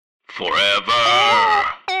Forever.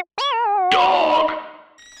 Dog.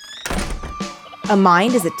 A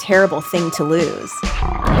mind is a terrible thing to lose.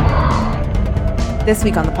 This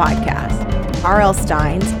week on the podcast, R.L.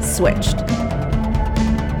 Stine's Switched.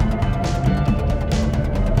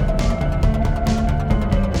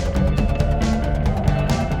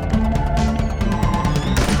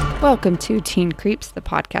 Welcome to Teen Creeps, the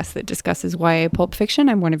podcast that discusses YA pulp fiction.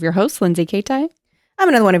 I'm one of your hosts, Lindsay Kaitai. I'm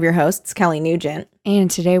another one of your hosts, Kelly Nugent. And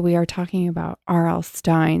today we are talking about R.L.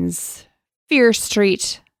 Stine's Fear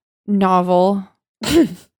Street novel,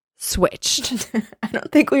 Switched. I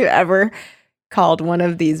don't think we've ever called one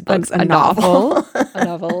of these books a novel. A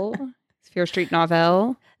novel. Fear Street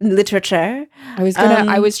novel. Literature.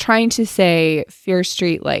 I was trying to say Fear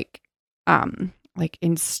Street like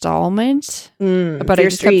installment, but I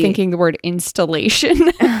just kept thinking the word installation.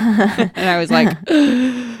 And I was like,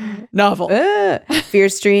 novel. Fear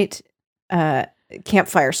Street,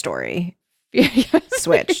 campfire story.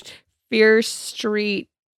 Switched. Fear Street,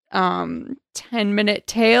 10-minute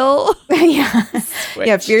tale. Yeah. Switched.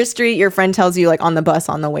 Yeah, Fear Street, your friend tells you like on the bus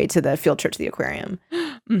on the way to the field trip to the aquarium.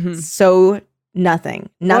 Mm-hmm. So nothing.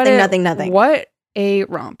 What a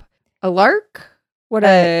romp. A lark? What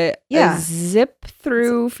a zip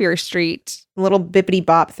through Fear Street. A little bippity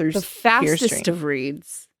bop through The Fear fastest Street. of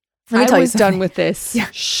reads. Let me tell I you was something. done with this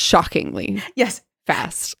shockingly Yes.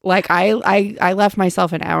 fast. Like I left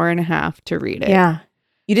myself an hour and a half to read it. Yeah.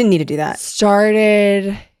 You didn't need to do that.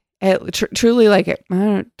 Started at truly like at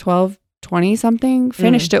 12, 20 something.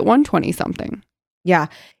 Finished at 1:20 something. Yeah.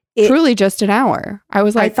 Truly just an hour. I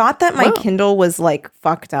was I like, thought that my whoa. Kindle was like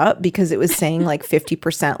fucked up because it was saying like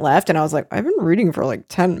 50% left. And I was like, I've been reading for like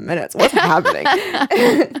 10 minutes. What's happening?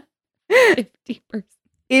 50%.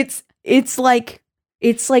 It's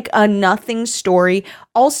like a nothing story.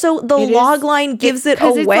 Also, the log line gives it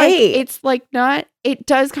 'cause away. It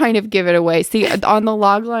does kind of give it away. See, on the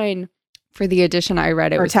log line for the edition I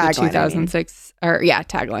read, it Or was the tagline, 2006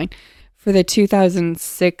 tagline. For the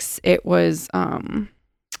 2006, it was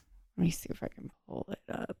let me see if I can pull it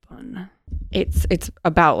up on it's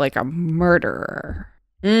about like a murderer.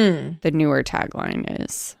 The newer tagline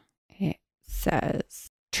is, it says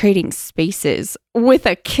trading spaces with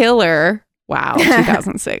a killer. Wow,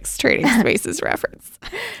 2006 Trading Spaces reference.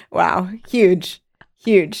 Wow. Huge.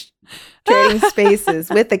 Trading spaces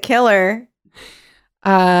with a killer.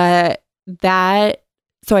 So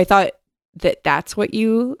I thought that's what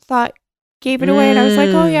you thought gave it away, and I was like,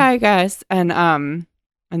 oh yeah, I guess. And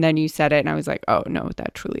then you said it, and I was like, oh no,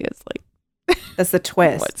 that truly is like That's the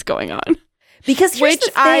twist. what's going on. Because here's Which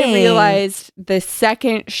the thing. I realized the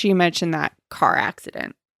second she mentioned that car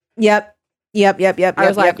accident. Yep. I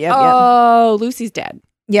was like, oh, Lucy's dead.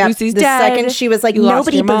 Yeah, Lucy's the dead. second she was like, You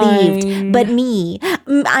lost nobody your believed mind. but me.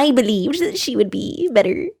 I believed that she would be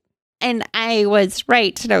better. And I was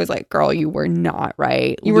right. And I was like, girl, you were not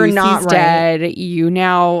right. You were not Lucy's right. dead. You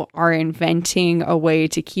now are inventing a way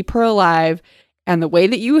to keep her alive. And the way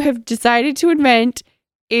that you have decided to invent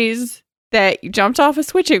is that you jumped off a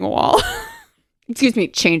switching wall. Excuse me,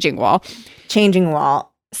 changing wall. Changing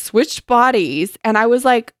wall. Switched bodies. And I was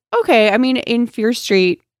like, okay, I mean, in Fear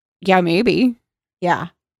Street, yeah, maybe. Yeah,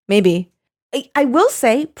 maybe. I will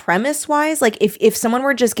say, premise-wise, like if someone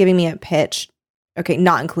were just giving me a pitch, okay,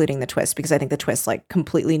 not including the twist, because I think the twist like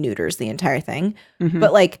completely neuters the entire thing. Mhm.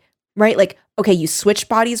 But like, right, like, okay, you switch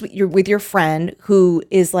bodies with your friend who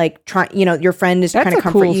is like trying, your friend is That's trying to a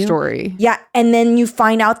comfort cool you. story. Yeah, and then you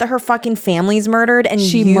find out that her fucking family's murdered, and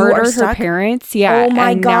She you are murdered her stuck. parents. Yeah. Oh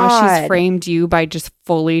my and now God. she's framed you by just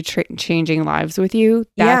fully changing lives with you.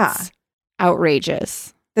 That's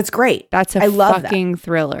outrageous. That's great. That's a I love fucking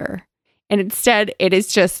thriller. And instead, it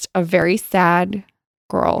is just a very sad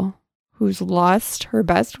girl who's lost her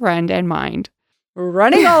best friend and mind,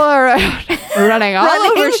 running all around, running all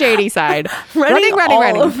over Shady Side. Running.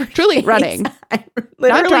 all over Truly Shady running. Side. Not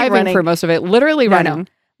Literally driving running. for most of it. Literally No, running. no.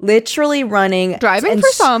 Literally running. Driving and for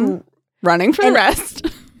some, running for the and- rest.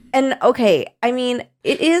 And okay, I mean,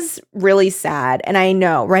 it is really sad. And I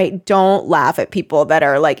know, right? Don't laugh at people that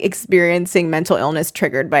are like experiencing mental illness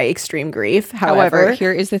triggered by extreme grief. However,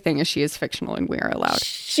 here is the thing: is she is fictional, and we are allowed.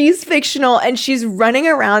 She's fictional and she's running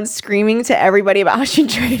around screaming to everybody about how she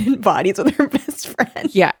traded bodies with her best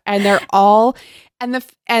friend. Yeah, and they're all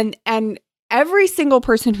and every single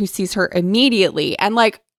person who sees her immediately, and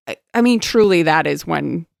like, I mean, truly, that is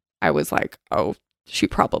when I was like, oh, she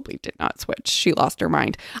probably did not switch. She lost her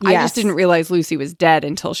mind. I Yes. just didn't realize Lucy was dead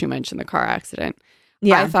until she mentioned the car accident.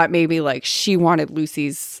 Yeah. I thought maybe like she wanted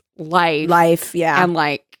Lucy's life Yeah. and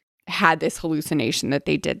like had this hallucination that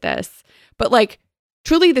they did this. But like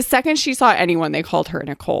truly the second she saw anyone, they called her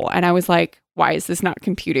Nicole. And I was like, why is this not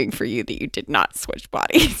computing for you that you did not switch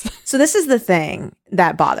bodies? So this is the thing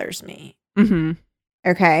that bothers me. Mm-hmm.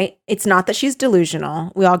 Okay. It's not that she's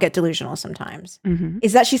delusional. We all get delusional sometimes. Mm-hmm.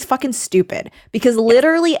 Is that she's fucking stupid because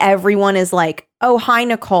literally everyone is like, oh, hi,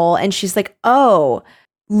 Nicole. And she's like, oh,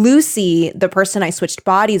 Lucy, the person I switched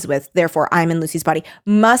bodies with, therefore I'm in Lucy's body,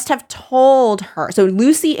 must have told her. So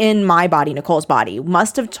Lucy in my body, Nicole's body,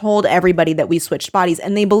 must have told everybody that we switched bodies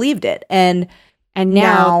and they believed it. And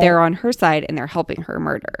now they're on her side and they're helping her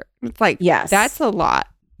murder. It's like, yes, that's a lot.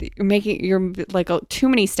 You're like too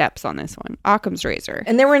many steps on this one. Occam's razor.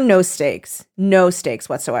 And there were no stakes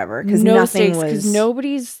whatsoever because nothing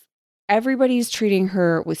was. Everybody's treating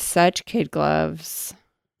her with such kid gloves.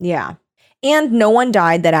 Yeah. And no one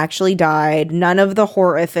died that actually died. None of the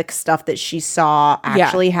horrific stuff that she saw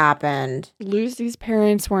actually happened. Lucy's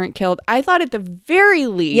parents weren't killed. I thought at the very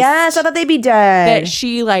least. Yes, I thought they'd be dead. That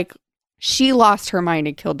she lost her mind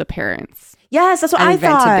and killed the parents. Yes, that's what I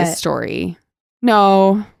invented thought. This story.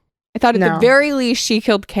 No. I thought at the very least she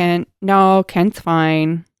killed Kent. No, Kent's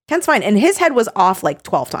fine. Kent's fine. And his head was off like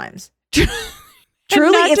 12 times. Truly,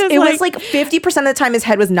 it was like 50% of the time his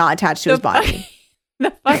head was not attached to his body.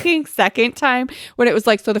 The fucking second time when it was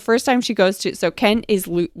like, so the first time she goes to, so Kent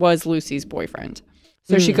was Lucy's boyfriend.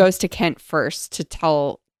 So she goes to Kent first to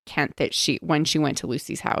tell Kent that when she went to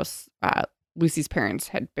Lucy's house, Lucy's parents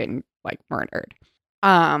had been like murdered.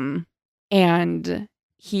 And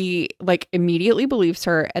he like immediately believes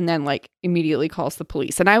her and then like immediately calls the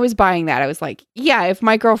police. And I was buying that. I was like, yeah, if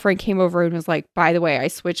my girlfriend came over and was like, by the way, I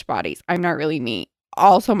switched bodies. I'm not really me.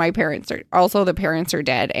 Also, the parents are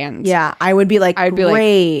dead. And yeah, I would be like, I'd be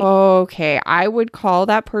great. like, okay, I would call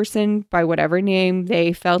that person by whatever name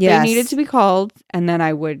they felt they needed to be called. And then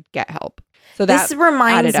I would get help. So this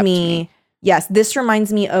reminds me. Yes, this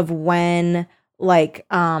reminds me of when like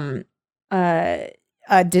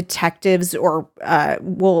detectives or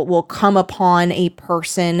will come upon a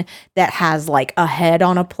person that has like a head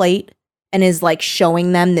on a plate and is like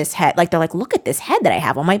showing them this head. Like they're like, look at this head that I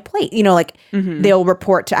have on my plate. You know, like they'll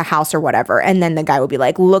report to a house or whatever. And then the guy will be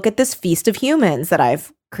like, look at this feast of humans that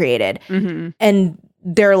I've created. And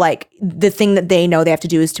they're like, the thing that they know they have to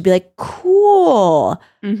do is to be like, cool,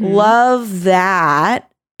 love that.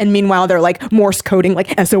 And meanwhile, they're like Morse coding,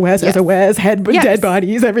 like SOS, SOS, dead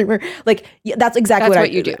bodies everywhere. Like that's exactly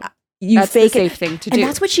what you do. That's fake the safe thing to do. And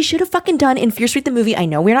that's what she should have fucking done in Fear Street the movie. I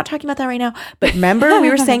know we're not talking about that right now, but remember we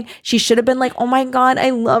were saying she should have been like, oh my God, I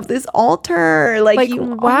love this altar. Like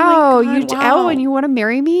wow, and you want to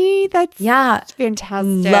marry me? That's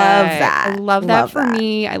fantastic. Love that. I love that for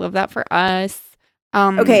me. I love that for us.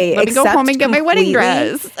 Okay, let me go home and get my wedding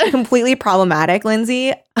dress. Completely problematic,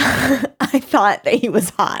 Lindsay. I thought that he was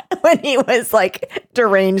hot when he was like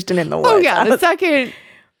deranged and in the woods. Oh yeah, the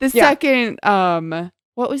second.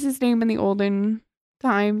 What was his name in the olden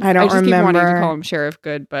times? I just remember. Keep wanting to call him Sheriff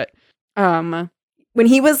Good, but when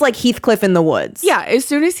he was like Heathcliff in the woods. Yeah, as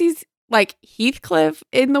soon as he's like Heathcliff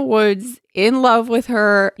in the woods, in love with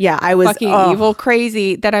her. Yeah, I was fucking evil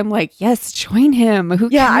crazy. That I'm like, yes, join him. Who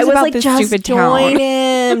cares I was about like, this just stupid join town?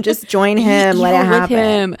 him. Just join him. Let it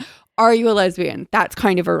happen. With him. Are you a lesbian? That's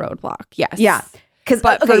kind of a roadblock. Yes. Yeah.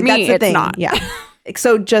 But for me, that's the it's thing. not. Yeah.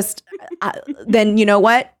 So just then you know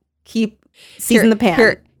what? Keep season the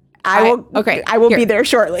pan. I will. Okay. I will be there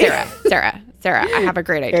shortly. Sarah. I have a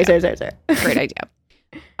great idea. Sarah. Great idea.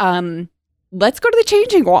 Let's go to the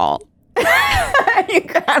changing wall. Let's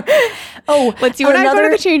you and I go to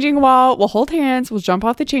the changing wall. We'll hold hands. We'll jump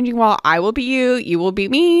off the changing wall. I will be you. You will be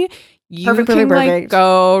me. You can like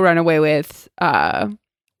go run away with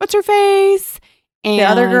what's her face and the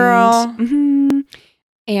other girl.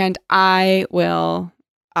 And I will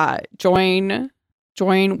join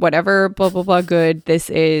whatever blah blah blah good this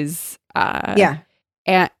is.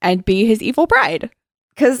 And be his evil bride.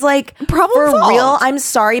 Because, like, problem for solved. real, I'm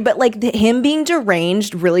sorry, but, like, him being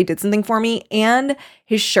deranged really did something for me. And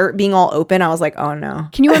his shirt being all open, I was like, oh, no.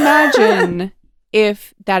 Can you imagine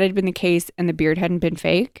if that had been the case and the beard hadn't been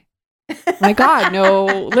fake? My God, no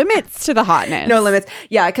limits to the hotness. No limits.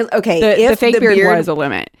 Yeah, because, okay. The fake beard was a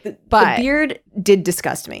limit. But the beard did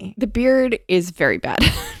disgust me. The beard is very bad.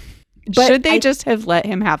 But should they just have let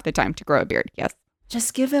him have the time to grow a beard? Yes.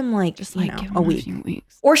 Just give him like give him a week. few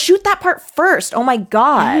weeks. Or shoot that part first. Oh my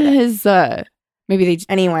God. Maybe they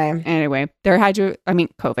Anyway, there had to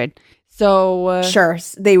COVID. So sure,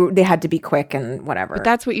 they had to be quick and whatever. But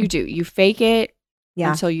that's what you do. You fake it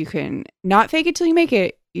until you can not fake it till you make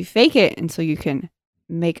it. You fake it until you can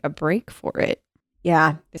make a break for it.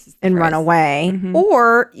 Yeah. And run away.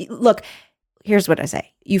 Or look, here's what I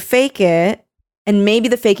say. You fake it. And maybe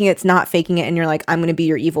the faking it's not faking it and you're like, I'm going to be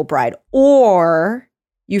your evil bride. Or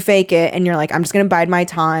You fake it and you're like, I'm just going to bide my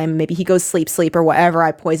time. Maybe he goes sleep or whatever.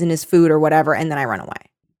 I poison his food or whatever. And then I run away.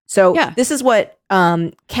 So this is what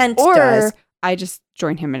Kent does. I just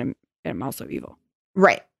join him and I'm also evil.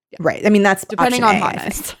 Right. Yeah. Right. I mean, that's depending on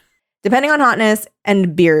hotness. Depending on hotness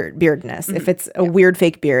and beardness. Mm-hmm. If it's a weird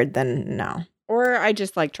fake beard, then no. Or I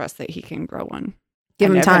just like trust that he can grow one.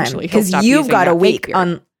 Give him time. Because you've got a week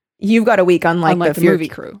unlike the movie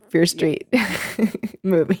crew. Fear Street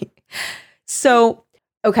movie. So,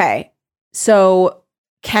 okay. So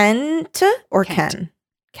Kent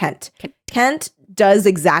does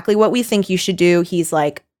exactly what we think you should do. He's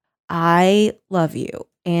like, I love you.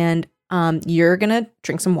 And you're going to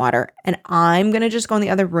drink some water. And I'm going to just go in the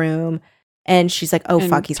other room. And she's like, oh,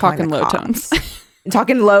 fuck. He's talking low tones.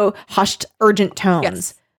 Talking low, hushed, urgent tones.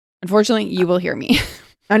 Yes. Unfortunately, you will hear me.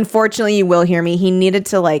 He needed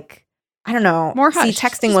to like, I don't know. More hushed. See,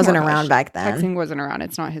 texting wasn't around back then. Texting wasn't around.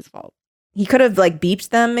 It's not his fault. He could have like beeped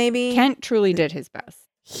them maybe. Kent truly did his best.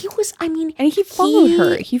 He was, I mean. And he followed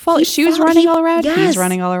her. She was running all around. Yes. He was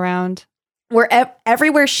running all around.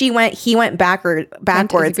 Everywhere she went, he went backwards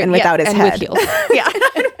and without his head. With heels.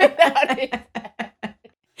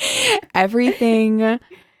 Everything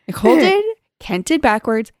Nicole did, Kent did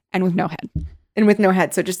backwards and with no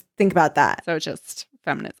head. So just think about that. So just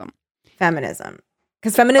feminism.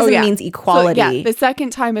 Because feminism means equality. So, the second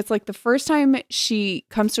time, it's like the first time she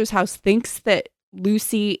comes to his house, thinks that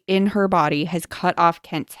Lucy in her body has cut off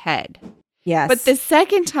Kent's head. Yes. But the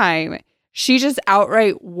second time, she just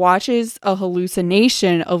outright watches a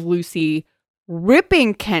hallucination of Lucy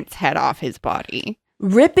ripping Kent's head off his body.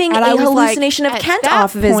 Ripping a hallucination of Kent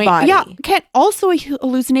off of his body. Yeah, Kent also a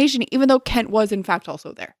hallucination, even though Kent was in fact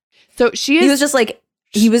also there. So he was just like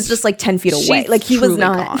 10 feet away. Like he was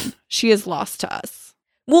not gone. She is lost to us.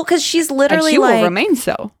 Well, because she's literally and she will remain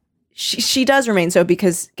so. She does remain so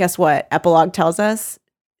because guess what? Epilogue tells us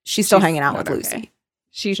she's still hanging out with Lucy. Okay.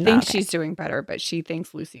 She thinks she's doing better, but she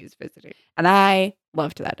thinks Lucy is visiting. And I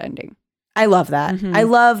loved that ending. I love that. Mm-hmm. I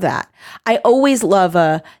love that. I always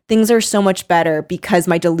love things are so much better because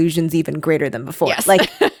my delusion's even greater than before. Yes. Like,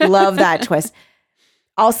 love that twist.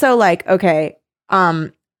 Also, like, okay,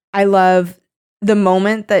 I love the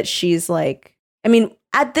moment that she's like, I mean,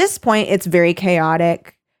 at this point, it's very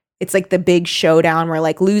chaotic. It's like the big showdown where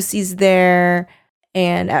like Lucy's there.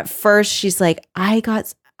 And at first she's like,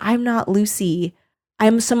 I'm not Lucy.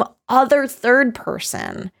 I'm some other third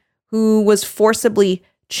person who was forcibly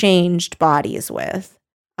changed bodies with.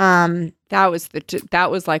 That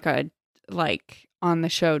was like on the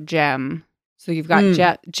show Gem. So you've got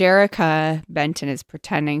Jerrica Benton is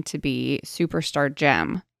pretending to be superstar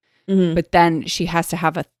Gem. Mm-hmm. But then she has to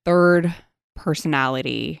have a third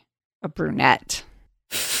personality, a brunette.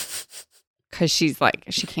 Because she's like,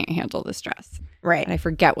 she can't handle the stress. Right. And I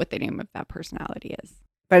forget what the name of that personality is.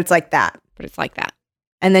 But it's like that.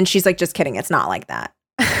 And then she's like, just kidding. It's not like that.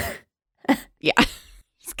 Yeah.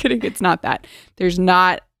 Just kidding. It's not that. There's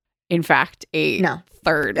not, in fact,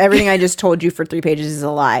 third. Everything I just told you for 3 pages is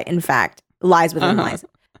a lie. In fact, lies within lies.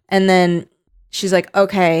 And then she's like,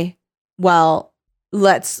 okay, well,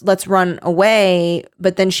 let's run away.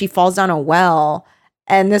 But then she falls down a well.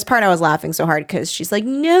 And this part I was laughing so hard because she's like,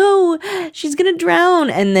 no, she's going to drown.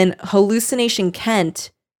 And then hallucination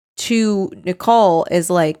Kent to Nicole is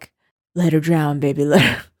like, let her drown, baby. Let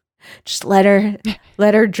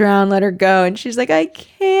her drown, let her go. And she's like, I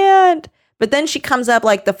can't. But then she comes up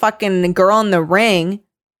like the fucking girl in the ring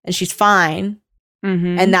and she's fine.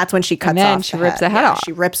 Mm-hmm. And that's when she cuts off. She rips the head off.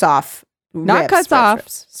 She rips off. Not cuts off.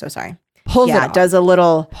 So sorry. Pulls it off. Does a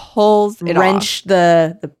little wrench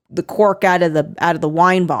the cork out of the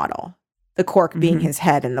wine bottle. The cork being his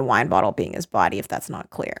head and the wine bottle being his body, if that's not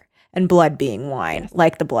clear. And blood being wine,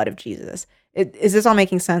 like the blood of Jesus. Is this all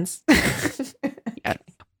making sense? Yes.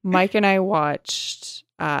 Mike and I watched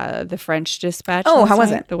The French Dispatch. Oh, how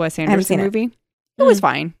was it? The Wes Anderson movie. It was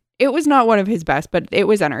fine. It was not one of his best, but it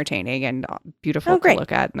was entertaining and beautiful to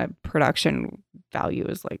look at. And the production value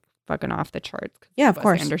is like fucking off the charts. Yeah, of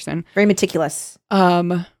course. Anderson. Very meticulous. So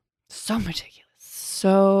meticulous.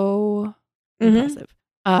 So impressive.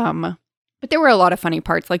 But there were a lot of funny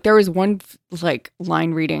parts. Like there was one like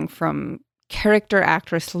line reading from character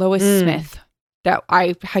actress Lois Smith that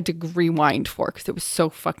I had to rewind for because it was so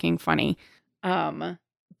fucking funny. But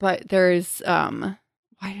there's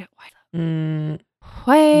why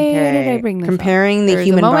did I bring this comparing up? the There's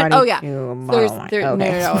human body to a model?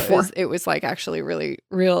 No. It was like actually really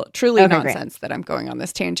truly nonsense that I'm going on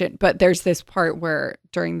this tangent. But there's this part where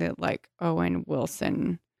during the like Owen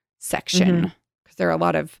Wilson section, because there are a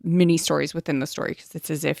lot of mini stories within the story because it's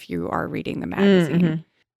as if you are reading the magazine.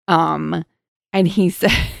 And he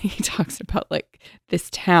talks about like this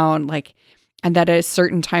town, like, and that at a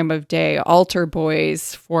certain time of day, altar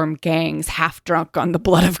boys form gangs half drunk on the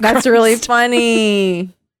blood of Christ. That's really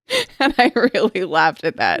funny. And I really laughed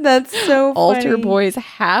at that. That's so funny. Altar boys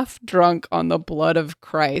half drunk on the blood of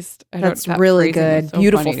Christ. That's that really phrasing is good. so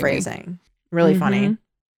Beautiful funny to me. phrasing. Really funny. Mhm.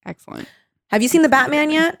 Excellent. Have you seen The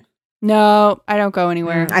Batman yet? No, I don't go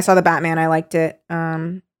anywhere. I saw The Batman. I liked it.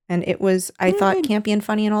 And it was, I thought, Good. campy and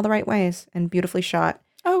funny in all the right ways and beautifully shot.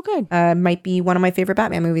 Oh, good. Might be one of my favorite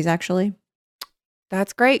Batman movies, actually.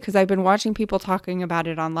 That's great because I've been watching people talking about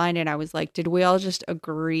it online and I was like, did we all just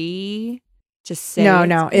agree to say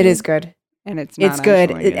No, it is good. And it's not. It's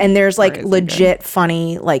good. I'm showing you And there's where like it isn't legit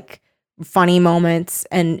funny moments.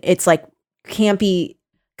 And it's like campy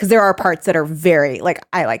because there are parts that are very like,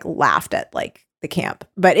 I like laughed at like the camp,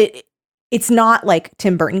 but it's not like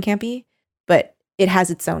Tim Burton campy, but it has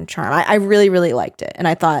its own charm. I really, really liked it. And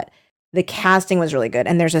I thought the casting was really good.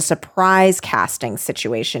 And there's a surprise casting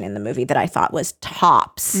situation in the movie that I thought was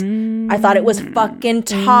tops. good. I thought it was fucking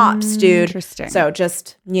tops, dude. Interesting. So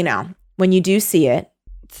just, when you do see it,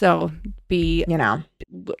 So be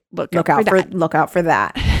look out for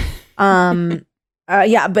that.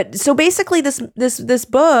 Yeah, but so basically this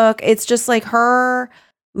book, it's just like her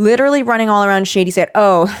literally running all around Shady Side.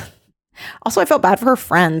 Oh, also I felt bad for her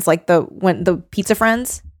friends, like the pizza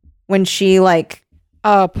friends, when she like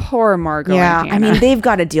poor Margot. yeah, and I mean Hannah. they've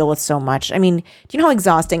got to deal with so much. I mean, do you know how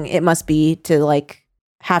exhausting it must be to like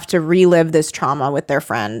have to relive this trauma with their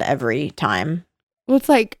friend every time? Well, it's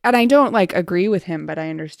like, and I don't like agree with him, but I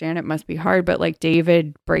understand it must be hard. But like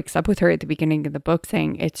David breaks up with her at the beginning of the book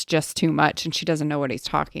saying it's just too much and she doesn't know what he's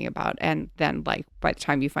talking about. And then like by the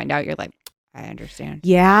time you find out, you're like, I understand.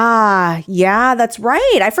 Yeah, that's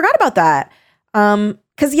right. I forgot about that.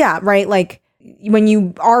 'Cause yeah, right, like when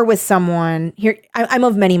you are with someone here, I'm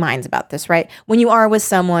of many minds about this, right? When you are with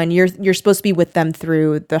someone, you're supposed to be with them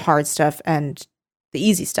through the hard stuff and the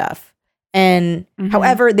easy stuff. And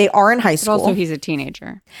however, they are in high But school. also he's a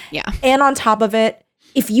teenager. Yeah. And on top of it,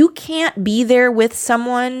 if you can't be there with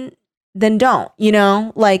someone, then don't,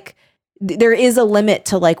 like there is a limit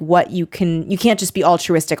to like what you can't just be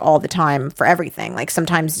altruistic all the time for everything. Like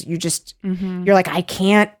sometimes you're like, I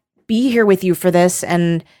can't be here with you for this.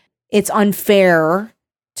 And it's unfair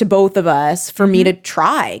to both of us for me to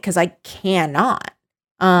try because I cannot.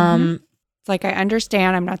 It's like, I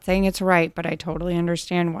understand. I'm not saying it's right, but I totally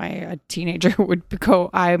understand why a teenager would go,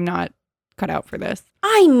 I'm not cut out for this.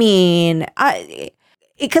 I mean,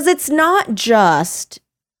 because it's not just,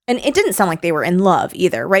 and it didn't sound like they were in love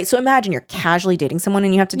either, right? So imagine you're casually dating someone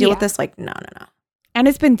and you have to deal with this. Like, no. And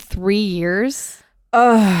it's been 3 years.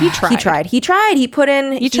 He tried. He tried. He put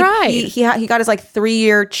in. He tried. He got his like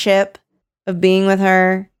 3-year chip of being with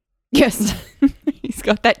her. Yes. He's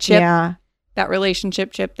got that chip. Yeah. That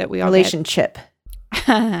relationship chip that we all Relationship.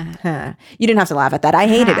 Huh. You didn't have to laugh at that. I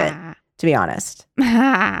hated it, to be honest.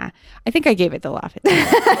 I think I gave it the laugh at the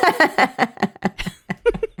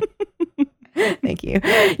Thank you.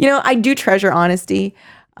 I do treasure honesty.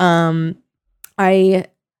 What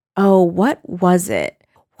was it?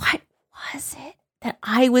 What was it that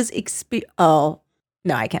I was Oh,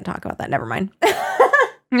 no, I can't talk about that. Never mind.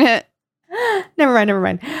 Never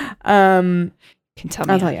mind. Can tell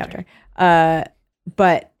me I'll tell you after.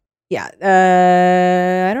 But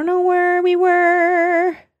yeah, I don't know where we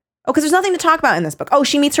were. Oh, because there's nothing to talk about in this book. Oh,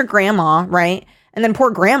 she meets her grandma, right? And then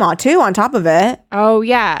poor grandma too on top of it. Oh,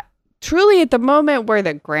 yeah. Truly at the moment where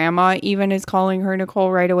the grandma even is calling her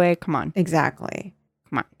Nicole right away. Come on. Exactly.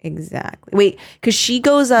 Come on. Exactly. Wait, because she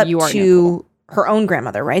goes up You are to Nicole. her own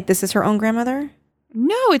grandmother, right? This is her own grandmother?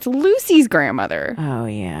 No, it's Lucy's grandmother. Oh,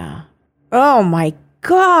 yeah. Oh, my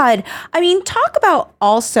God. I mean, talk about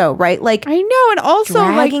also, right? Like, I know. And also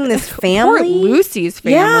dragging like this poor family. Lucy's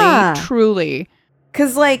family. Yeah. Truly.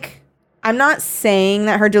 Because, like, I'm not saying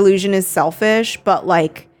that her delusion is selfish, but,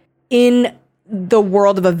 like, in the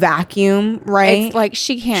world of a vacuum, right? It's like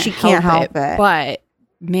she can't help it. But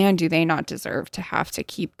man, do they not deserve to have to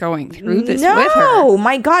keep going through this with her? No,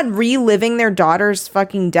 my God, reliving their daughter's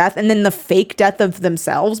fucking death and then the fake death of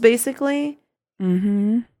themselves, basically.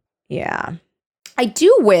 Mm-hmm. Yeah. I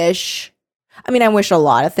do wish, I wish a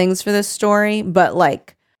lot of things for this story, but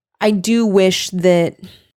like, I do wish that,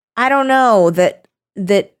 I don't know, that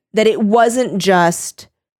it wasn't just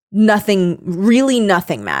really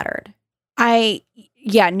nothing mattered.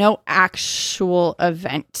 No actual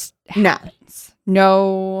event No. happens.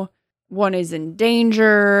 No one is in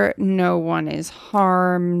danger. No one is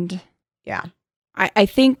harmed. Yeah. I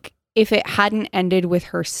think if it hadn't ended with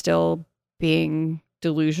her still being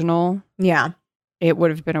delusional, Yeah. it would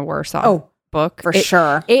have been a worse off. Oh, book. For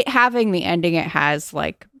sure. It having the ending it has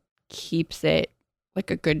like keeps it like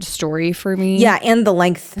a good story for me. Yeah, and the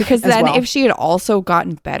length. Because as then well. if she had also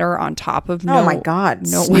gotten better on top of Oh my God.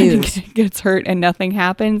 no one Snooze. gets hurt and nothing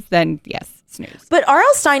happens, then yes, snooze. But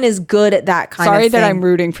R.L. Stein is good at that kind of Sorry thing. that I'm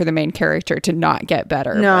rooting for the main character to not get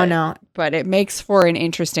better. No. But it makes for an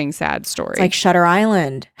interesting, sad story. It's like Shutter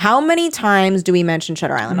Island. How many times do we mention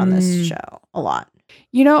Shutter Island on this show? A lot.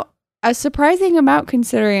 You know, a surprising amount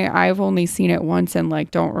considering I've only seen it once and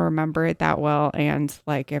like don't remember it that well and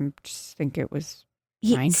like I just think it was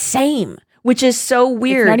fine. Same. Which is so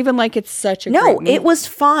weird. It's not even like it's such a No, great movie. it was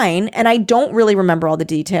fine, and I don't really remember all the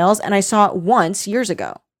details, and I saw it once years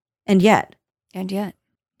ago. And yet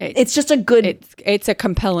it's just a good it's a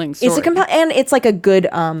compelling story. it's a and it's like a good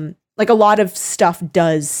like a lot of stuff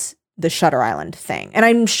does the Shutter Island thing. And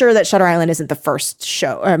I'm sure that Shutter Island isn't the first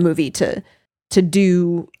show or movie to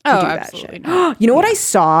do that absolutely shit. not. You know what I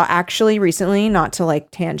saw actually recently, not to like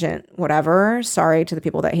tangent whatever. Sorry to the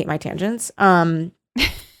people that hate my tangents.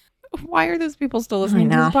 Why are those people still listening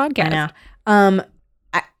to this podcast? I know.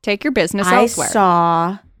 Take your business I elsewhere.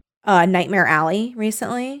 saw Nightmare Alley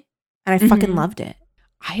recently, and I fucking loved it.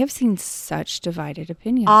 I have seen such divided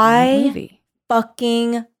opinions on I the movie.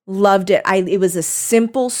 Fucking loved it. It was a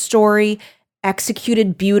simple story,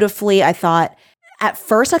 executed beautifully. At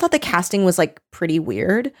first I thought the casting was like pretty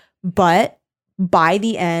weird, but by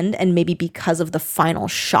the end, and maybe because of the final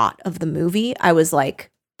shot of the movie, I was like,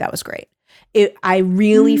 that was great. I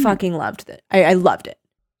really fucking loved it. I loved it.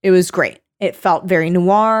 It was great. It felt very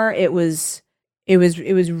noir. It was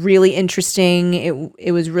really interesting.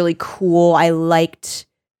 It was really cool. I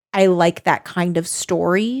like that kind of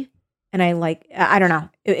story, and I don't know.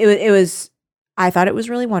 It was. I thought it was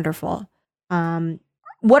really wonderful.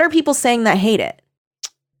 What are people saying that hate it?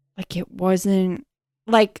 Like it wasn't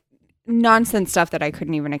like nonsense stuff that I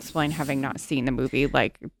couldn't even explain having not seen the movie.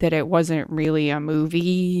 Like that it wasn't really a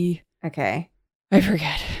movie. Okay. I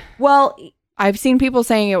forget. Well, I've seen people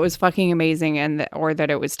saying it was fucking amazing or that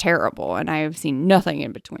it was terrible, and I have seen nothing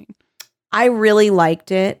in between. I really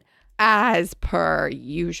liked it. As per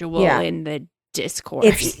usual in the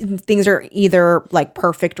discourse. Things are either like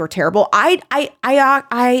perfect or terrible.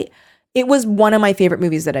 It was one of my favorite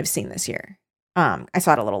movies that I've seen this year. I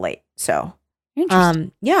saw it a little late. So,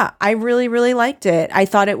 yeah, I really, really liked it. I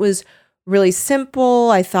thought it was really simple.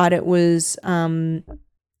 I thought it was,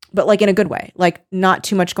 but like in a good way, like not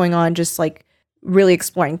too much going on, just like really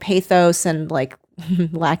exploring pathos and like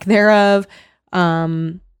lack thereof.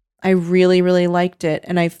 I really, really liked it.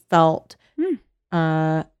 And I felt,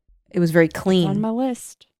 it was very clean. It's on my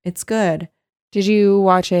list. It's good. Did you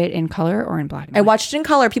watch it in color or in black and white? I watched it in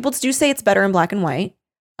color. People do say it's better in black and white.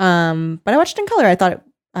 But I watched it in color. I thought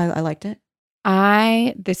I liked it.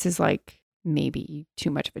 This is like maybe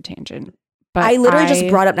too much of a tangent, but I literally just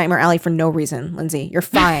brought up Nightmare Alley for no reason, Lindsay. You're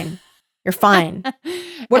fine. You're fine.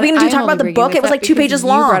 What are we going to do? Talk about the book? It was like 2 pages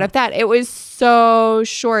long. You brought up that. It was so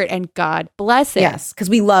short, and God bless it. Yes, because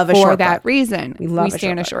we love a short short book. For that book. reason. We love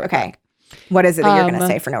stand a short Okay. book. What is it that you're going to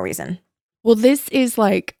say for no reason? Well, this is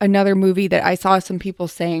like another movie that I saw some people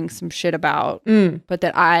saying some shit about, but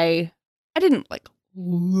that I didn't like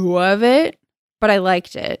love it, but I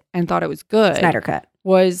liked it and thought it was good. Snyder Cut.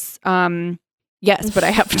 Was, yes, but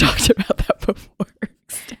I have talked about that before.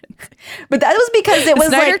 But that was because it was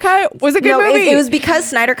Snyder Cut was a good movie. It was because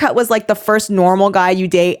Snyder Cut was like the first normal guy you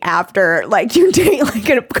date after like you date like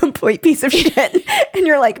a complete piece of shit. And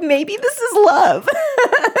you're like, maybe this is love.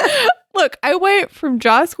 Look, I went from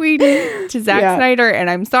Joss Whedon to Zack Snyder, and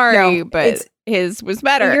I'm sorry, but his was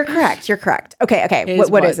better. You're correct. Okay.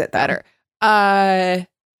 What is it, though? Better.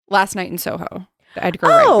 Last Night in Soho, the Edgar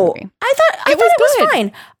Wright movie. I thought it was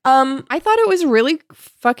fine. I thought it was really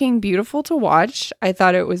fucking beautiful to watch. I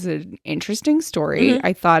thought it was an interesting story.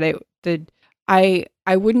 I thought I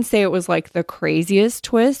wouldn't say it was like the craziest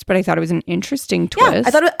twist, but I thought it was an interesting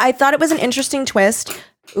twist. Yeah, I thought it was an interesting twist.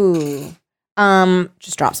 Ooh.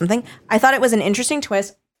 Just drop something. I thought it was an interesting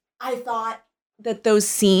twist. I thought that those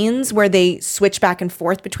scenes where they switch back and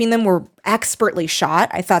forth between them were expertly shot.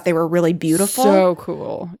 I thought they were really beautiful. So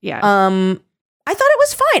cool. Yeah. I thought it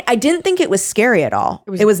was fine. I didn't think it was scary at all.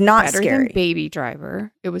 It was not better scary. Than Baby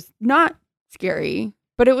Driver. It was not scary,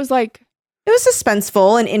 but it was like it was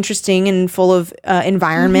suspenseful and interesting and full of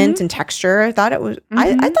environment and texture. I thought it was.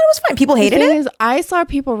 I thought it was fine. People hated it. I saw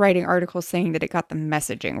people writing articles saying that it got the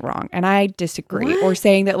messaging wrong, and I disagree. Or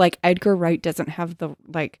saying that like Edgar Wright doesn't have the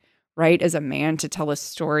like right as a man to tell a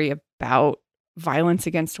story about violence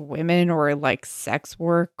against women or like sex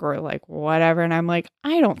work or like whatever. And I'm like,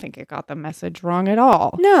 I don't think it got the message wrong at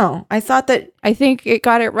all. No, I think it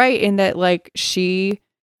got it right in that like she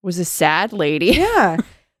was a sad lady. Yeah.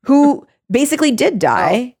 Who basically did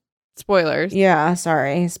die. Spoilers. Yeah,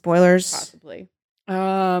 sorry. Spoilers. Possibly.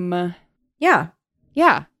 Yeah.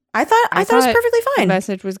 Yeah. I thought it was perfectly The fine.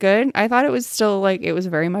 message was good. I thought it was still like it was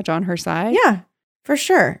very much on her side. Yeah, for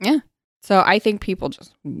sure. So I think people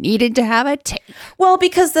just needed to have a take. Well,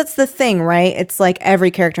 because that's the thing, right? It's like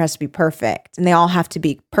every character has to be perfect and they all have to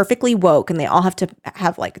be perfectly woke and they all have to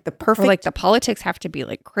have like the perfect. Or like the politics have to be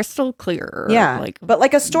like crystal clear. Yeah. Like, but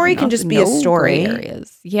like a story can just be a no story. gray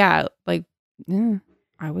areas. Yeah. Like,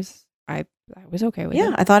 I was okay with it.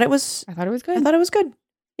 Yeah, I thought it was I thought it was good.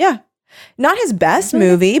 Yeah. Not his best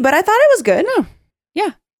movie, but I thought it was good. No.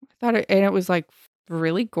 Yeah. I thought it, and it was like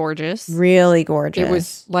really gorgeous. Really gorgeous. It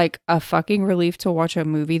was like a fucking relief to watch a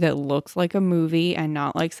movie that looks like a movie and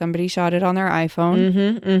not like somebody shot it on their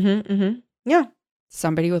iPhone. Yeah.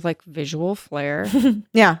 Somebody with like visual flair.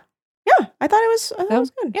 Yeah. Yeah. I thought it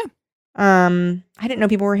was good. Yeah. I didn't know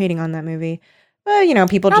people were hating on that movie. But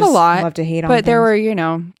people Not a just lot, love to hate on But there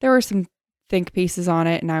things. were some think pieces on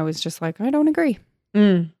it, and I was just like, I don't agree.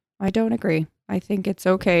 I don't agree. I think it's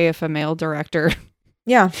okay if a male director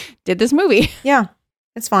Yeah. did this movie. Yeah.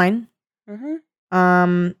 It's fine. Because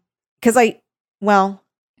and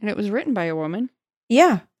it was written by a woman.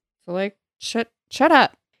 Yeah. So like, shut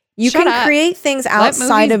up. You Shut can up. create things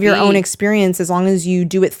outside movies of your own be. experience as long as you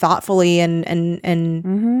do it thoughtfully and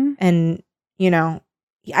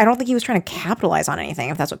I don't think he was trying to capitalize on anything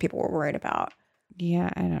if that's what people were worried about.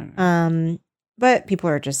 Yeah, I don't know. But people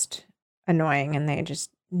are just annoying and they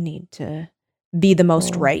just need to be the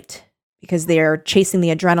most right because they are chasing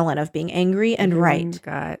the adrenaline of being angry and Everyone's right.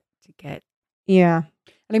 got to get. Yeah.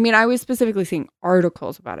 And I mean, I was specifically seeing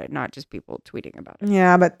articles about it, not just people tweeting about it.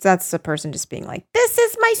 Yeah, but that's a person just being like, this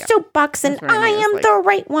is my soapbox and That's what I I mean. It's am like- the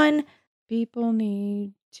right one. People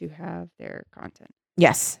need to have their content.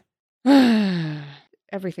 Yes.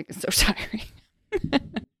 Everything is so tiring.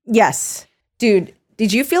 Yes. Dude,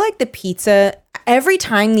 did you feel like the pizza, every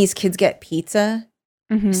time these kids get pizza,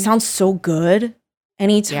 sounds so good?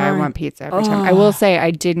 Anytime. Yeah, I want pizza every time. I will say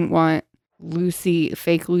I didn't want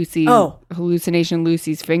fake Lucy, hallucination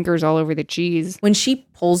Lucy's fingers all over the cheese. When she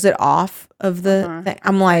pulls it off of the thing,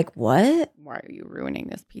 I'm like, what? Why are you ruining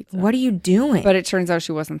this pizza? What are you doing? But it turns out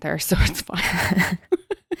she wasn't there, so it's fine.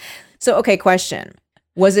 So, okay, question.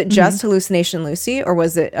 Was it just hallucination Lucy or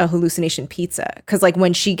was it a hallucination pizza? Because like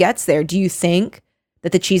when she gets there, do you think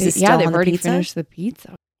that the cheese is still on they've the already pizza? finished the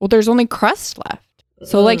pizza. Well, there's only crust left.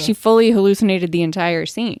 So like she fully hallucinated the entire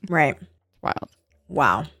scene. Right. Wild.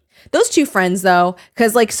 Wow. Those two friends though,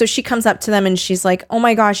 because like, so she comes up to them and she's like, oh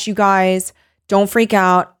my gosh, you guys, don't freak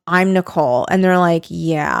out. I'm Nicole. And they're like,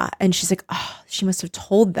 yeah. And she's like, oh, she must have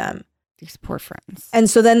told them. These poor friends. And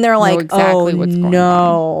so then they're like, exactly oh what's going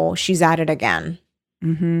no, she's at it again.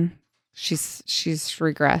 Mm-hmm. She's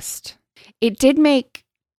regressed. It did make,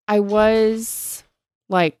 I was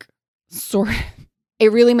like, sort of,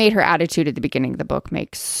 it really made her attitude at the beginning of the book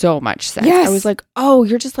make so much sense. Yes. I was like, oh,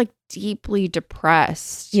 you're just like deeply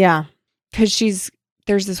depressed. Yeah. Because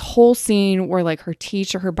there's this whole scene where like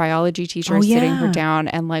her biology teacher is sitting her down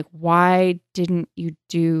and like, why didn't you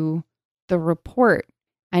do the report?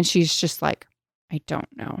 And she's just like, I don't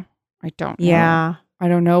know. I don't know. Yeah. I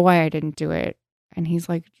don't know why I didn't do it. And he's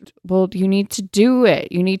like, well, you need to do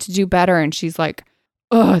it. You need to do better. And she's like,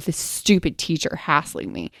 oh, this stupid teacher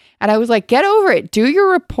hassling me. And I was like, get over it. Do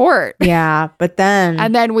your report. Yeah. But then.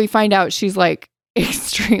 And then we find out she's like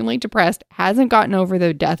extremely depressed, hasn't gotten over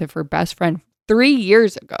the death of her best friend 3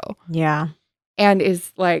 years ago. Yeah. And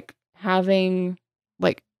is like having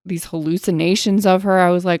like these hallucinations of her.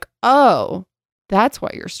 I was like, oh, that's why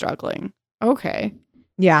you're struggling. Okay.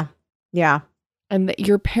 Yeah. Yeah. And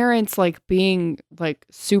your parents like being like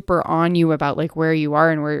super on you about like where you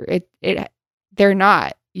are and where they're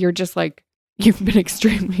not. You're just like, you've been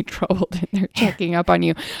extremely troubled and they're checking up on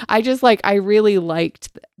you. I really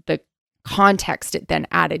liked the context it then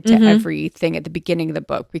added to everything at the beginning of the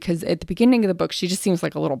book, because at the beginning of the book, she just seems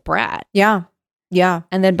like a little brat. Yeah. Yeah.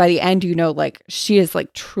 And then by the end, like she is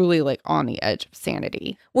like truly like on the edge of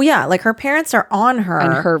sanity. Well, yeah. Like her parents are on her.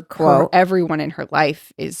 And her quote. Everyone in her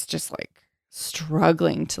life is just like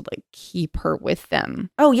struggling to like keep her with them.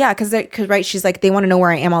 Oh yeah, because right, she's like, they want to know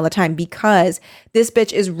where I am all the time because this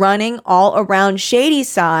bitch is running all around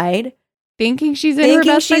Shadyside, thinking she's in her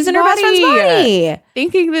best friend's body.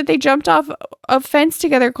 Thinking that they jumped off a fence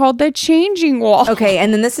together called the changing wall. Okay,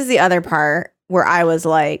 and then this is the other part where I was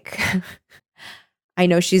like, I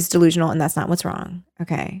know she's delusional and that's not what's wrong.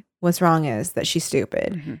 Okay, what's wrong is that she's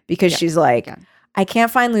stupid because she's like, I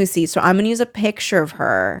can't find Lucy, so I'm gonna use a picture of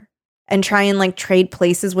her and try and like trade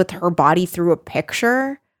places with her body through a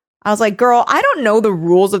picture. I was like, girl, I don't know the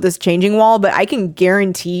rules of this changing wall, but I can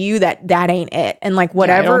guarantee you that that ain't it. And like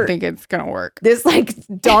whatever, Yeah, I don't think it's gonna work. this like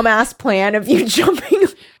dumbass plan of you jumping.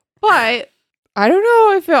 But I don't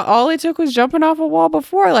know if all it took was jumping off a wall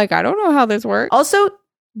before. Like, I don't know how this works. Also,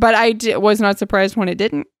 But I was not surprised when it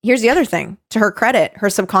didn't. here's the other thing. To her credit, her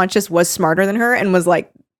subconscious was smarter than her and was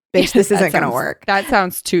like, bitch, this isn't going to work. That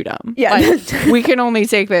sounds too dumb. Yeah. Like, we can only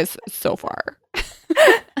take this so far.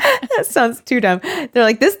 That sounds too dumb. They're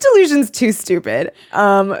like, this delusion's too stupid.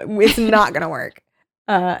 It's not going to work.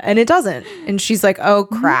 And it doesn't. And she's like, oh,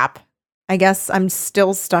 crap. I guess I'm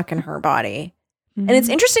still stuck in her body. And it's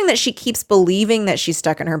interesting that she keeps believing that she's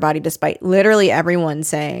stuck in her body despite literally everyone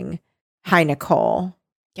saying, hi, Nicole.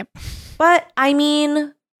 Yep. But I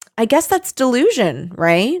mean, I guess that's delusion,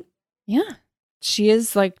 right? Yeah. She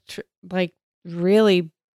is like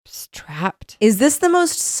really trapped. Is this the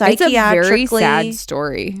most It's a very psychiatrically sad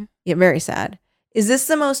story. Yeah, very sad. Is this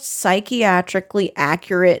the most psychiatrically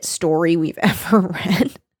accurate story we've ever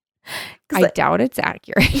read? I doubt it's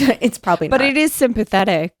accurate. It's probably not. But it is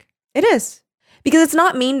sympathetic. It is. Because it's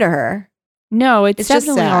not mean to her. No, it's just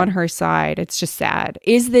definitely sad. on her side. It's just sad.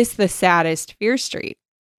 Is this the saddest Fear Street?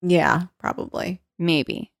 Yeah, probably.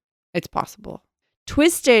 Maybe. It's possible.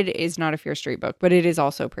 Twisted is not a Fear Street book, but it is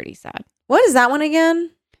also pretty sad. What is that one again?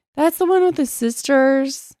 That's the one with the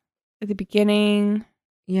sisters at the beginning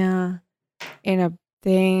Yeah. in a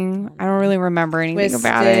thing. I don't really remember anything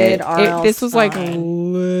about Twisted, it. R.L. This was like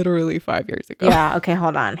Stine. literally 5 years ago. Yeah. Okay.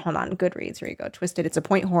 Hold on. Goodreads. Here you go. Twisted. It's a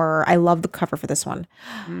point horror. I love the cover for this one.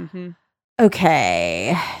 Mm-hmm.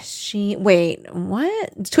 Okay. Wait,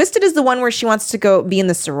 what? Twisted is the one where she wants to go be in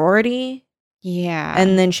the sorority Yeah.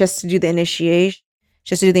 and then she has to do the initiation.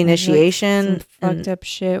 She has to do the initiation. Some fucked up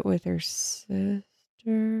shit with her sister.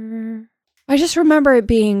 I just remember it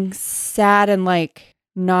being sad and like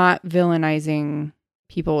not villainizing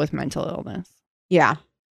people with mental illness. Yeah.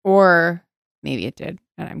 Or maybe it did,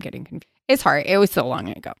 and I'm getting confused. It's hard. It was so long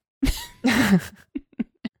ago.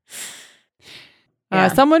 Yeah.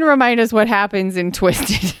 Someone remind us what happens in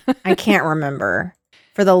Twisted. I can't remember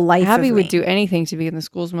for the life Abby of me. would do anything to be in the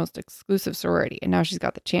school's most exclusive sorority, and now she's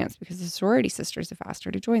got the chance because the sorority sisters have asked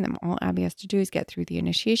her to join them. All Abby has to do is get through the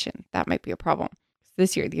initiation. That might be a problem.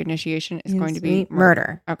 This year, the initiation is going to be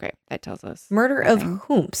murder. Okay, that tells us. Murder of nothing.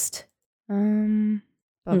 whomst.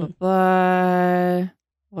 Blah, blah, blah.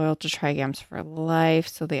 Loyal to Trigams for life,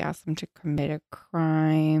 so they ask them to commit a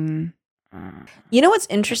crime. You know what's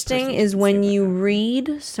interesting person is can when say you whatever.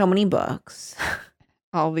 read so many books.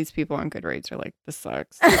 All these people on Goodreads are like, this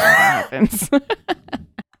sucks. This happens.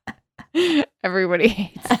 Everybody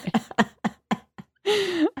hates it.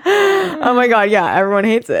 Oh my god, yeah, everyone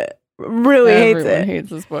hates it. Really hates Everyone it. hates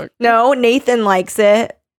this book. No, Nathan likes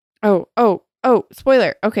it. Oh,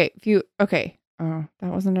 spoiler. Okay, okay. Oh,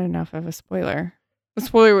 that wasn't enough of a spoiler. The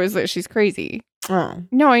spoiler was that she's crazy. Oh.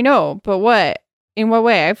 No, I know, but what? In what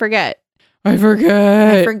way? I forget. I I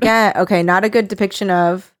forget. Okay, not a good depiction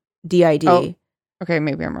of DID. Oh. Okay,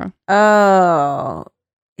 maybe I'm wrong. Oh,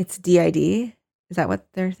 it's DID? Is that what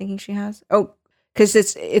they're thinking she has? Oh, because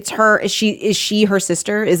it's her. Is she her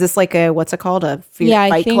sister? Is this like a what's it called, a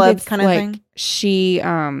Fight Club kind of like thing? she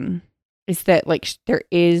is that like there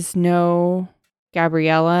is no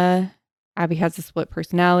Gabriella. Abby has a split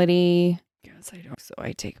personality. Yes, I don't. So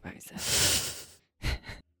I take back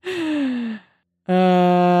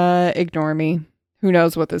ignore me. Who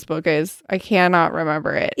knows what this book is? I cannot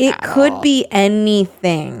remember it. It at could all. be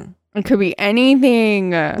anything. It could be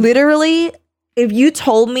anything. Literally, if you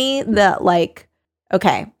told me that, like,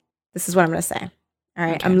 okay, this is what I'm gonna say. All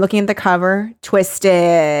right, Okay. I'm looking at the cover,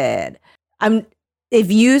 Twisted. If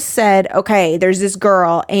you said, okay, there's this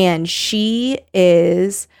girl and she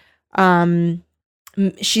is,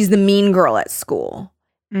 she's the mean girl at school,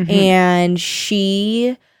 Mhm. and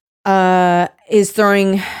she is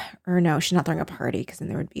throwing, or no, she's not throwing a party because then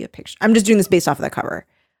there would be a picture. I'm just doing this based off of the cover.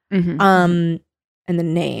 Mhm. And the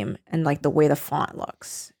name and like the way the font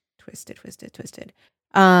looks. Twisted.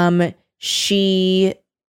 She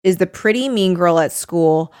is the pretty mean girl at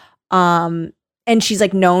school. And she's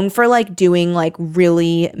like known for like doing like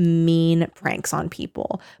really mean pranks on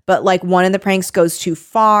people. But like one of the pranks goes too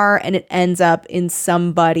far and it ends up in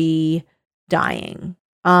somebody dying.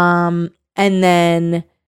 And then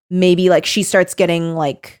maybe like she starts getting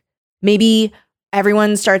like, maybe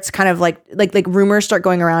everyone starts kind of like rumors start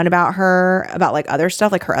going around about her, about like other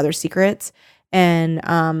stuff, like her other secrets. And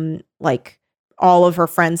like all of her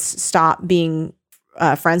friends stop being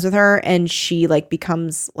friends with her, and she like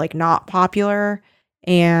becomes like not popular.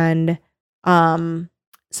 And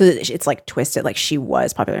so it's like twisted, like she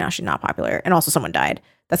was popular, now she's not popular. And also someone died.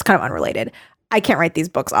 That's kind of unrelated. I can't write these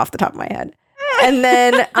books off the top of my head. And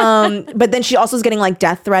then, but then she also is getting like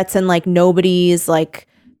death threats and like nobody's like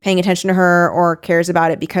paying attention to her or cares about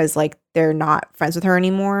it because like they're not friends with her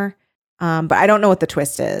anymore. But I don't know what the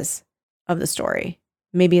twist is of the story.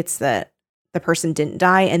 Maybe it's that the person didn't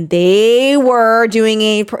die and they were doing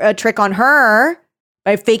a trick on her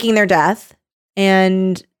by faking their death,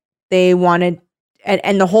 and they wanted,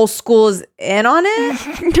 and the whole school is in on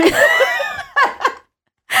it.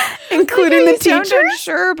 Including the teacher?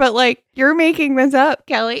 Sure, but like you're making this up,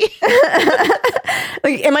 Kelly.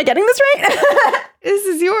 Like, am I getting this right? This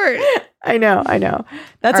is yours. I know.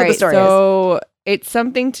 That's what the story is. So it's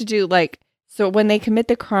something to do like, so when they commit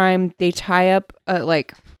the crime, they tie up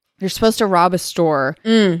like they're supposed to rob a store,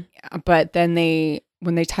 but then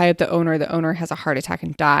when they tie up the owner has a heart attack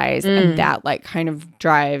and dies, and that like kind of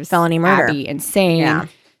drives felony murder Abby insane. Yeah.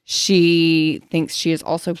 She thinks she is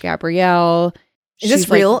also Gabrielle. Is this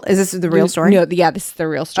real? Is this the real story? No, yeah, this is the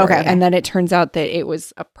real story. Okay. And then it turns out that it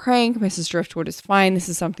was a prank. Mrs. Driftwood is fine. This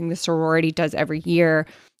is something the sorority does every year.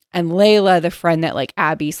 And Layla, the friend that like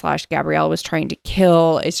Abby / Gabrielle was trying to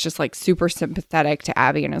kill, is just like super sympathetic to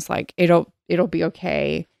Abby and is like, it'll be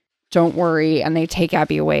okay. Don't worry. And they take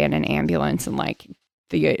Abby away in an ambulance, and like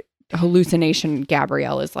the hallucination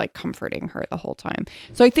Gabrielle is like comforting her the whole time.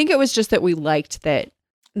 So I think it was just that we liked that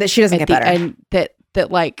she doesn't get better. And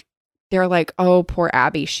that like they're like, oh, poor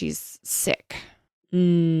Abby, she's sick.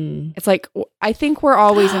 It's like, I think we're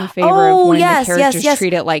always in favor of when the characters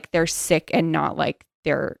treat it like they're sick and not like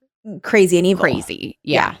they're crazy and evil. Crazy.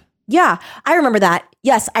 Yeah. Yeah. I remember that.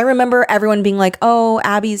 Yes. I remember everyone being like, oh,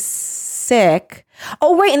 Abby's sick.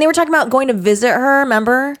 Oh, right. And they were talking about going to visit her,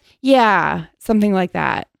 remember? Yeah. Something like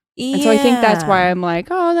that. Yeah. And so I think that's why I'm like,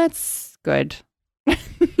 oh, that's good.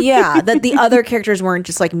 Yeah. That the other characters weren't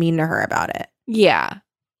just like mean to her about it. Yeah.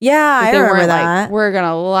 Yeah, I remember that. Like, we're going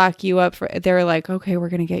to lock you up for, they're like, okay, we're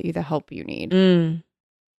going to get you the help you need.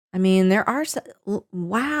 I mean, there are,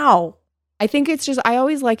 wow. I think it's just, I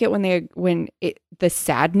always like it when the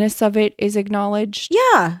sadness of it is acknowledged.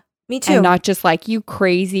 Yeah, me too. And not just like, you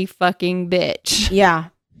crazy fucking bitch. Yeah,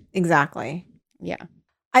 exactly. Yeah.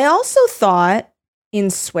 I also thought in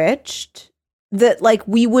Switched that like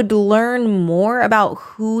we would learn more about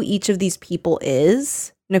who each of these people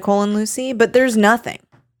is, Nicole and Lucy, but there's nothing.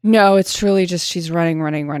 No, it's truly just she's running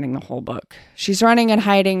the whole book. She's running and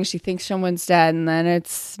hiding. She thinks someone's dead, and then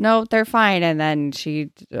it's, no, they're fine. And then she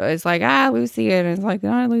is like, Lucy, and it's like,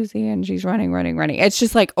 not Lucy, and she's running. It's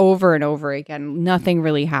just like over and over again. Nothing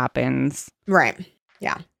really happens. Right.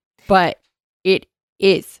 Yeah. But it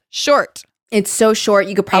is short. It's so short.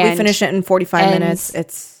 You could probably finish it in 45 minutes.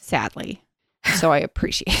 It's sadly. So I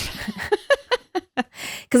appreciate it.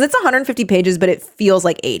 Because it's 150 pages, but it feels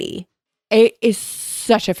like 80. It is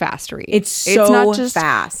such a fast read. It's not just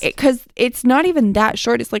fast. Because it's not even that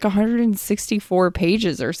short. It's like 164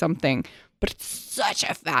 pages or something. But it's such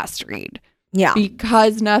a fast read. Yeah.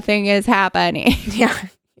 Because nothing is happening. Yeah.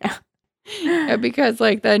 And because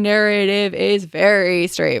like the narrative is very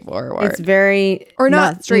straightforward. It's very... Or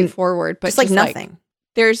not straightforward, but just like nothing.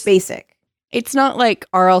 There's... Basic. It's not like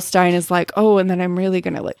R.L. Stine is like, oh, and then I'm really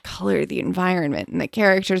going to like color the environment and the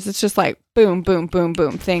characters. It's just like boom, boom, boom,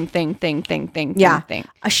 boom, thing. Yeah. Thing.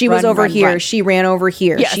 She was over here. Run. She ran over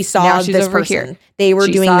here. Yes, she saw this person. Here. They were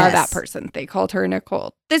doing saw this. That person. They called her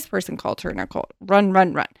Nicole. This person called her Nicole.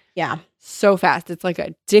 Run. Yeah. So fast. It's like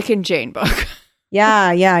a Dick and Jane book.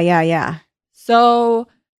 Yeah. So,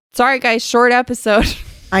 sorry guys, short episode.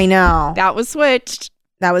 I know. That was switched.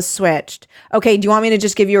 Okay, do you want me to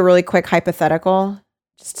just give you a really quick hypothetical?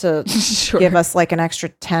 Just to give us like an extra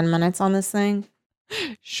 10 minutes on this thing?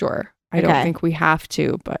 Sure. I don't think we have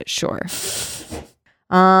to, but sure.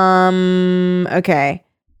 Okay.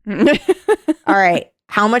 All right.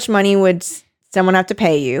 How much money would someone have to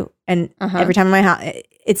pay you? And every time in my house,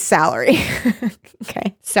 it's salary.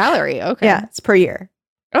 Okay. Salary. Okay. Yeah, it's per year.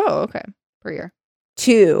 Oh, okay. Per year.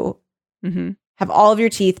 2, have all of your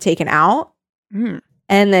teeth taken out.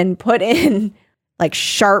 And then put in like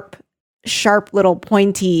sharp little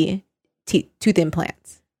pointy tooth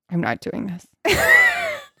implants. I'm not doing this.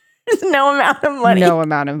 There's no amount of money. No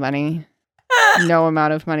amount of money. No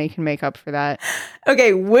amount of money can make up for that.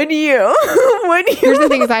 Okay, would you? Here's the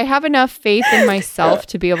thing is I have enough faith in myself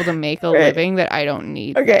to be able to make a living that I don't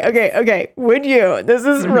need. Okay. Would you? This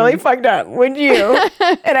is really fucked up. Would you?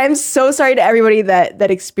 And I'm so sorry to everybody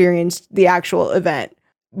that experienced the actual event.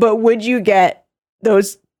 But would you get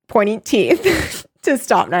those pointy teeth to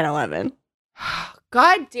stop 9/11?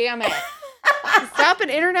 God damn it. To stop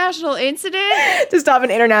an international incident? To stop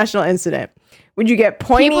an international incident. Would you get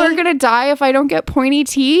pointy? People are going to die if I don't get pointy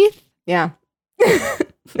teeth? Yeah.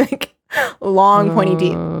 Like, Long pointy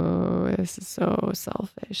teeth. Oh, this is so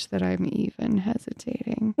selfish that I'm even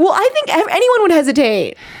hesitating. Well, I think anyone would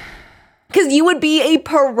hesitate because you would be a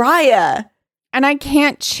pariah. And I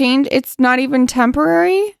can't change. It's not even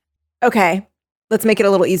temporary. Okay, let's make it a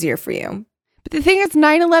little easier for you. But the thing is,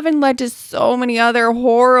 9/11 led to so many other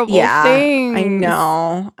horrible things. I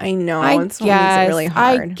know. It's guess, really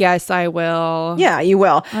hard. I guess I will. Yeah, you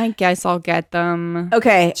will. I guess I'll get them.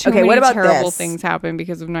 Okay. Too Okay. many What about terrible this? things happen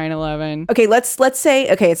because of 9/11. Okay. Let's say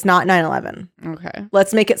it's not 9/11. Okay.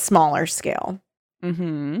 Let's make it smaller scale.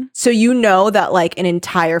 Mm-hmm. So you know that like an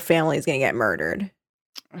entire family is going to get murdered.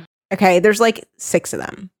 Okay. There's like 6 of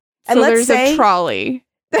them, and So let's there's say a trolley.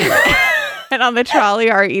 And on the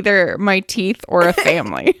trolley are either my teeth or a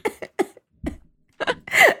family.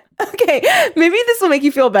 Okay, maybe this will make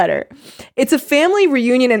you feel better. It's a family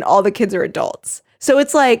reunion and all the kids are adults. So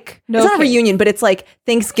it's like, No it's not a kids. reunion, but it's like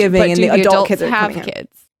Thanksgiving But and do the adult adults kids are have coming in.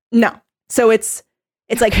 kids? No. So it's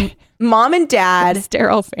like mom and dad,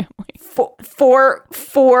 Sterile family.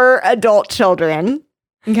 four adult children.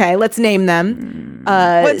 Okay, let's name them.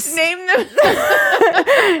 Let's name them.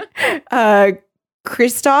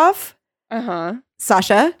 Christoph, Uh-huh.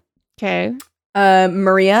 Sasha, Okay.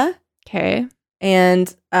 Maria, Okay.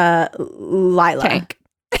 and Lila.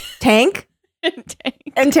 Tank?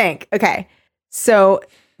 And Tank. Okay. So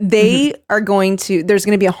they are going to, there's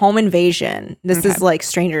going to be a home invasion. This Okay. is like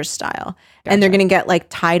Strangers style. And they're Gotcha. going to get like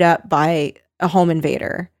tied up by a home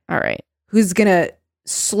invader All right. who's going to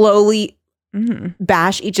slowly Mm-hmm.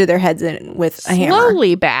 bash each of their heads in with a hammer.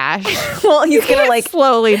 Slowly bash. Well, he's going to like,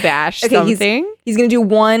 slowly bash Okay, something. he's going to do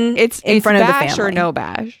one It's in front of the bash family. or no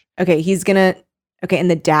bash. Okay. He's going to, okay.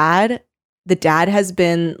 And the dad has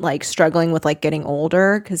been like struggling with like getting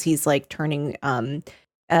older because he's like turning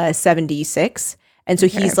 76. And so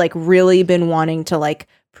Okay. he's like really been wanting to like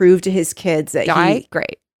prove to his kids that Die?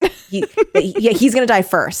 Great. he's going to die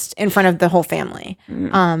first in front of the whole family.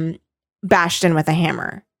 Mm. Bashed in with a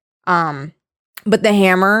hammer. But the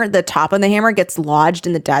hammer, the top of the hammer gets lodged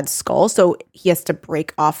in the dad's skull. So he has to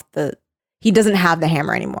break off he doesn't have the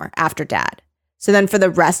hammer anymore after dad. So then for the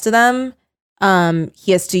rest of them,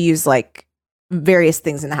 he has to use like various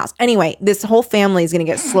things in the house. Anyway, this whole family is going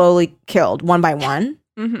to get slowly killed one by one.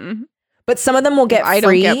 Mm-hmm. But some of them will get I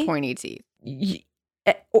free. don't get pointy teeth.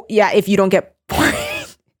 Yeah, if you don't get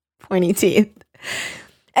pointy teeth.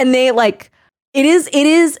 And they like, it is,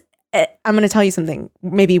 I'm going to tell you something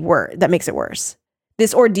maybe that makes it worse.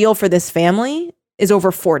 This ordeal for this family is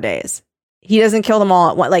over 4 days. He doesn't kill them all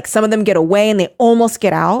at once. Like some of them get away and they almost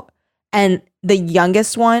get out. And the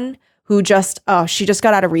youngest one who she just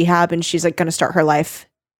got out of rehab and she's like going to start her life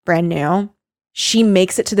brand new. She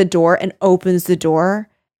makes it to the door and opens the door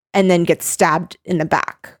and then gets stabbed in the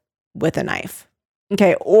back with a knife.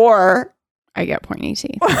 Okay. Or I get pointy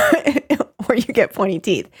teeth. or you get pointy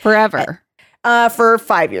teeth. Forever. For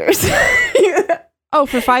 5 years. Oh,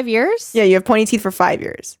 for 5 years? Yeah, you have pointy teeth for 5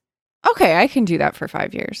 years. Okay, I can do that for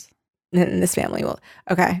 5 years. And this family will.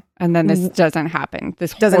 Okay. And then this doesn't happen.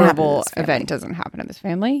 This Doesn't happen to horrible this family. event doesn't happen in this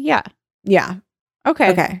family. Yeah. Yeah.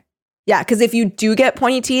 Okay. Okay. Yeah, because if you do get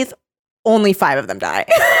pointy teeth, only 5 of them die.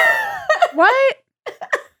 What?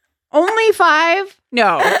 Only 5?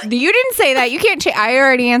 No, you didn't say that. You can't change. I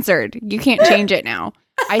already answered. You can't change it now.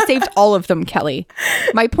 I saved all of them, Kelly.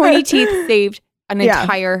 My pointy teeth saved an Yeah.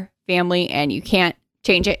 entire family, and you can't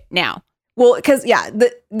change it now. Well, because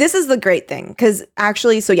this is the great thing. Because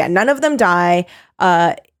actually, so yeah, none of them die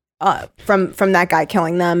from that guy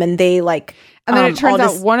killing them, and they like. And then it turns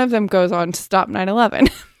all out one of them goes on to stop 9/11.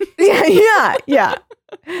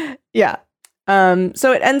 Yeah.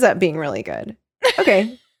 So it ends up being really good.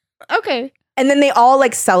 Okay. Okay. And then they all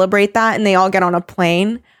like celebrate that, and they all get on a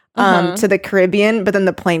plane to the Caribbean, but then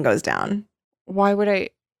the plane goes down. Why would I?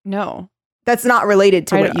 No. That's not related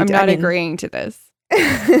to what you I'm did. not agreeing to this.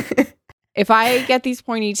 If I get these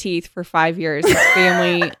pointy teeth for 5 years, this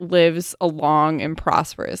family lives a long and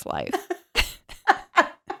prosperous life.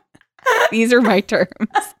 These are my terms.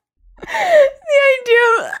 The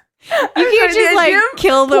idea of You can't just like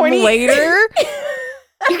kill them pointy- later.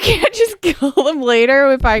 You can't just kill them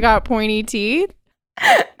later if I got pointy teeth.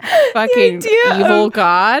 Fucking idea evil of-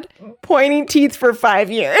 god. pointy teeth for 5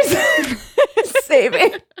 years.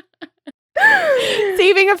 Saving.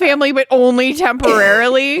 Saving a family, but only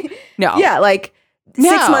temporarily. No. Yeah, like 6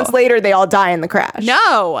 No. months later, they all die in the crash.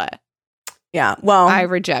 No. Yeah, well, I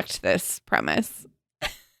reject this premise.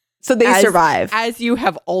 so they survive. As you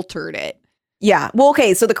have altered it. Yeah. Well,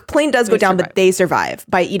 okay, so the plane does go They down, survive. but they survive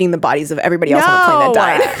by eating the bodies of everybody else on the plane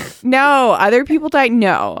that died. No, other people died.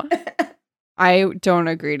 No. I don't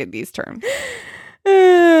agree to these terms.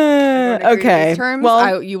 Okay. Terms,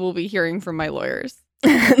 Well, you will be hearing from my lawyers.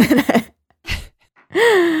 well,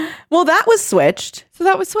 that was switched. So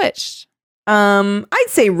that was switched. I'd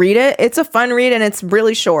say read it. It's a fun read and it's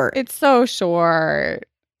really short. It's so short.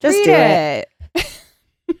 Just Read do it.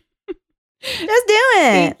 Just do it.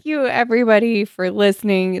 Thank you, everybody, for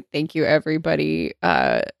listening. Thank you, everybody,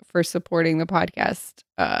 for supporting the podcast.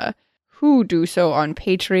 Who do so on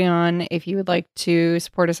Patreon. If you would like to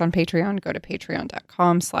support us on Patreon, go to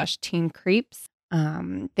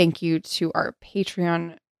patreon.com/teencreeps. Thank you to our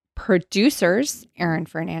Patreon producers, Aaron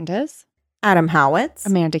Fernandez, Adam Howitz,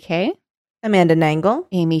 Amanda Kay, Amanda Nangle,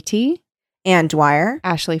 Amy T, Ann Dwyer,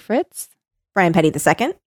 Ashley Fritz, Brian Petty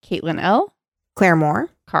II, Caitlin L, Claire Moore,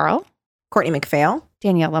 Carl, Courtney McPhail,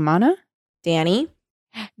 Danielle Lamana, Danny,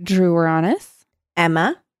 Drew Uranus,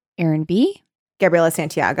 Emma, Aaron B, Gabriela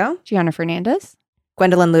Santiago, Gianna Fernandez,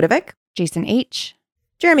 Gwendolyn Ludovic, Jason H,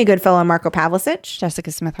 Jeremy Goodfellow and Marco Pavlicic,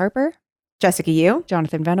 Jessica Smith Harper, Jessica Yu,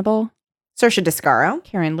 Jonathan Venable, Saoirse Descaro,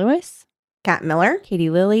 Karen Lewis, Kat Miller, Katie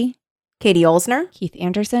Lilly, Katie Olsner, Keith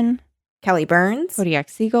Anderson, Kelly Burns, Kodiak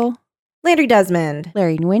Siegel, Landry Desmond,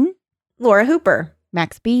 Larry Nguyen, Laura Hooper,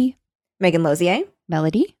 Max B, Megan Lozier,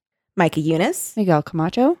 Melody, Micah Eunice, Miguel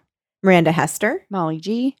Camacho, Miranda Hester, Molly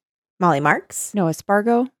G, Molly Marks, Noah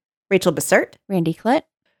Spargo, Rachel Bessert, Randy Klett,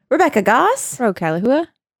 Rebecca Goss, Ro Kalahua,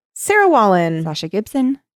 Sarah Wallen, Sasha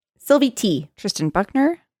Gibson, Sylvie T, Tristan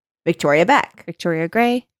Buckner, Victoria Beck, Victoria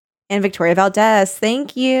Gray. and Victoria Valdez.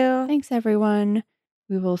 Thank you. Thanks, everyone.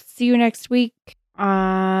 We will see you next week.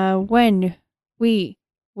 When we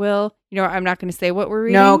will, I'm not going to say what we're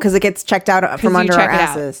reading. No, because it gets checked out from you under our check it out.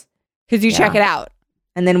 asses. Because you check Yeah. it out.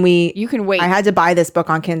 And then You can wait. I had to buy this book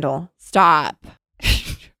on Kindle. Stop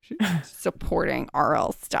supporting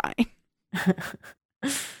R.L. Stein.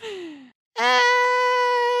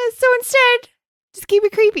 So instead, just keep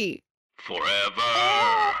it creepy.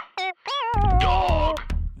 Forever Dog.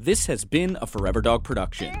 This has been a Forever Dog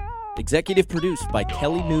production. Executive produced by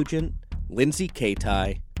Kelly Nugent, Lindsay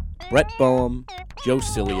Katai, Brett Boehm, Joe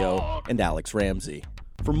Cilio, and Alex Ramsey.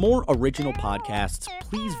 For more original podcasts,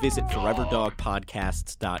 please visit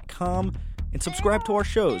foreverdogpodcasts.com and subscribe to our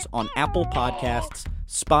shows on Apple Podcasts,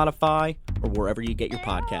 Spotify, or wherever you get your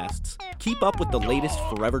podcasts. Keep up with the latest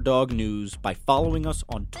Forever Dog news by following us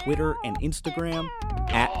on Twitter and Instagram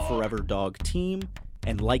 @ForeverDogTeam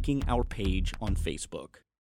and liking our page on Facebook.